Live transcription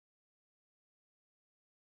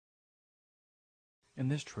In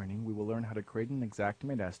this training, we will learn how to create an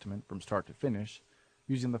Xactimate estimate from start to finish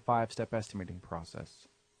using the 5-step estimating process.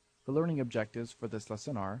 The learning objectives for this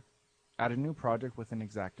lesson are: add a new project within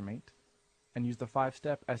Xactimate, and use the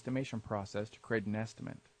 5-step estimation process to create an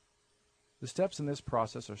estimate. The steps in this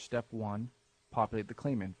process are: Step 1, populate the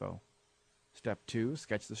claim info. Step 2,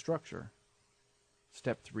 sketch the structure.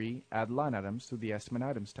 Step 3, add line items through the Estimate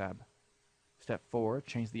Items tab. Step 4,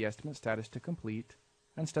 change the estimate status to complete.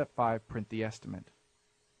 And Step 5, print the estimate.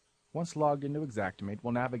 Once logged into Xactimate,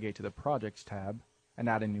 we'll navigate to the Projects tab and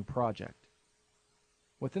add a new project.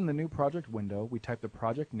 Within the New Project window, we type the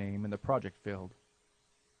project name in the project field.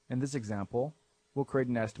 In this example, we'll create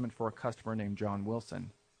an estimate for a customer named John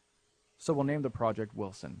Wilson. So we'll name the project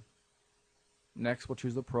Wilson. Next, we'll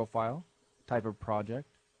choose the profile, type of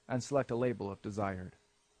project, and select a label if desired.